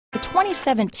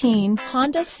2017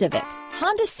 Honda Civic.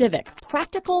 Honda Civic,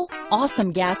 practical,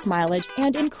 awesome gas mileage,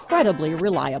 and incredibly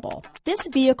reliable. This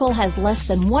vehicle has less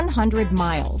than 100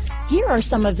 miles. Here are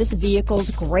some of this vehicle's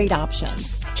great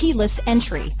options: keyless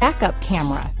entry, backup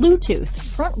camera, Bluetooth,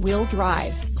 front wheel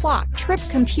drive, clock, trip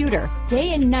computer,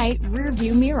 day and night rear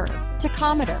view mirror,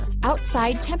 tachometer,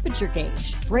 outside temperature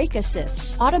gauge, brake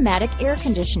assist, automatic air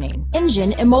conditioning,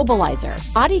 engine immobilizer,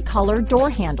 body color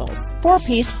door handles,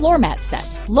 4-piece floor mat set,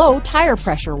 low tire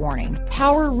pressure warning,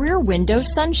 power rear window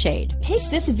sunshade.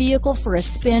 Take this vehicle for a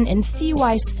spin and see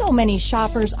why so many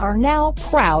shoppers are now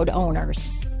proud owners.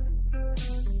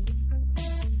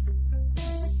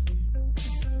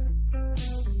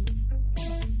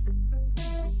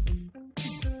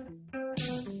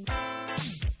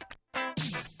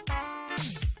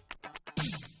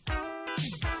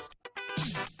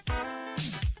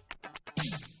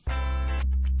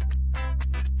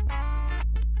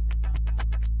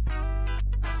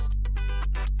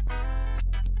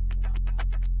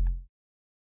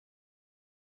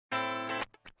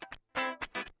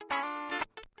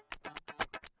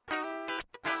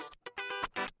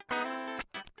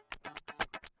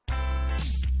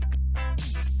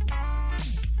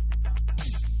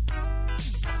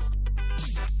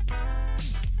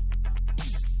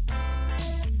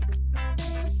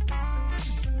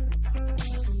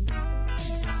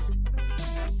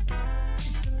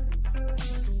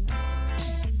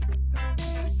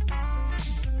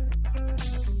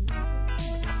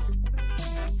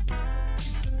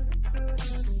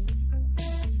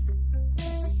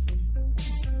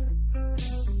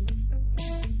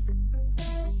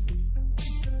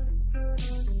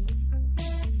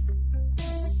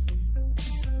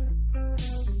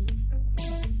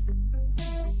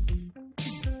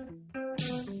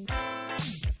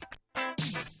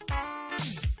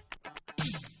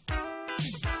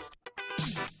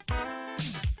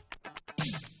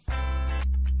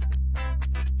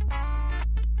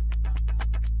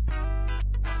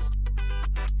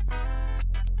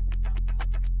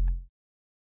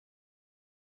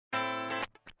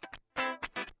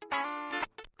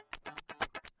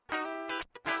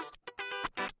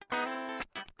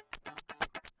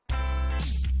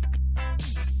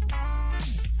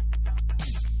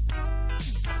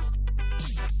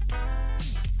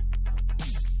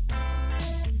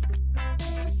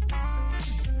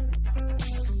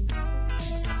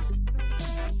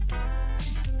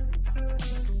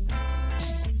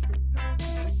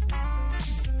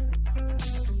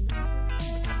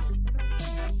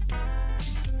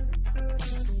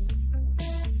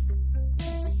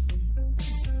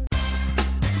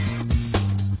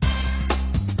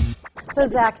 So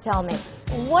Zach, tell me,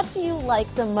 what do you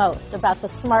like the most about the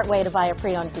smart way to buy a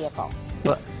pre-owned vehicle?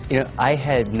 Well, I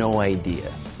had no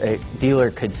idea a dealer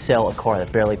could sell a car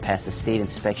that barely passed the state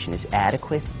inspection as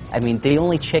adequate. I mean, they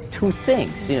only check 2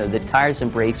 things. The tires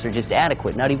and brakes are just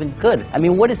adequate, not even good. I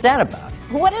mean, what is that about?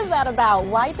 What is that about?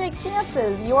 Why take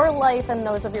chances? Your life and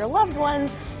those of your loved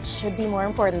ones should be more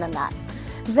important than that.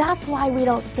 That's why we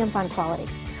don't skimp on quality.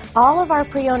 All of our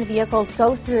pre-owned vehicles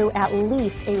go through at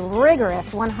least a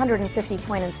rigorous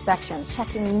 150-point inspection,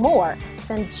 checking more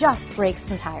than just brakes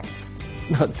and tires.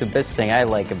 The best thing I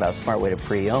like about Smart Way to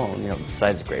Pre-Own,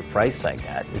 besides the great price I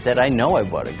got, is that I know I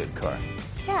bought a good car.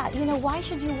 Yeah, why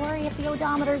should you worry if the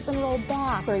odometer's been rolled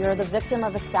back, or you're the victim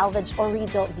of a salvaged or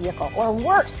rebuilt vehicle, or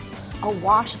worse, a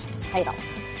washed title?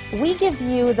 We give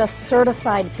you the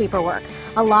certified paperwork,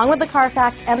 along with the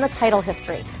Carfax and the title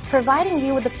history, providing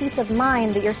you with the peace of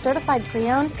mind that your certified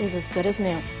pre-owned is as good as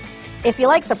new. If you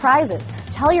like surprises,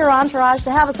 tell your entourage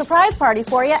to have a surprise party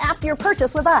for you after your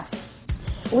purchase with us.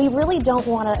 We really don't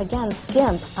want to, again,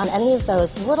 skimp on any of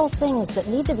those little things that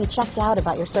need to be checked out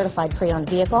about your certified pre-owned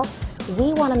vehicle.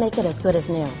 We want to make it as good as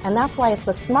new, and that's why it's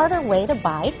the smarter way to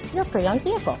buy your pre-owned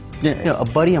vehicle. A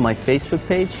buddy on my Facebook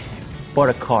page bought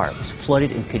a car. It was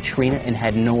flooded in Katrina and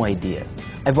had no idea.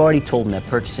 I've already told him that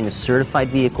purchasing a certified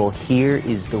vehicle here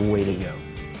is the way to go.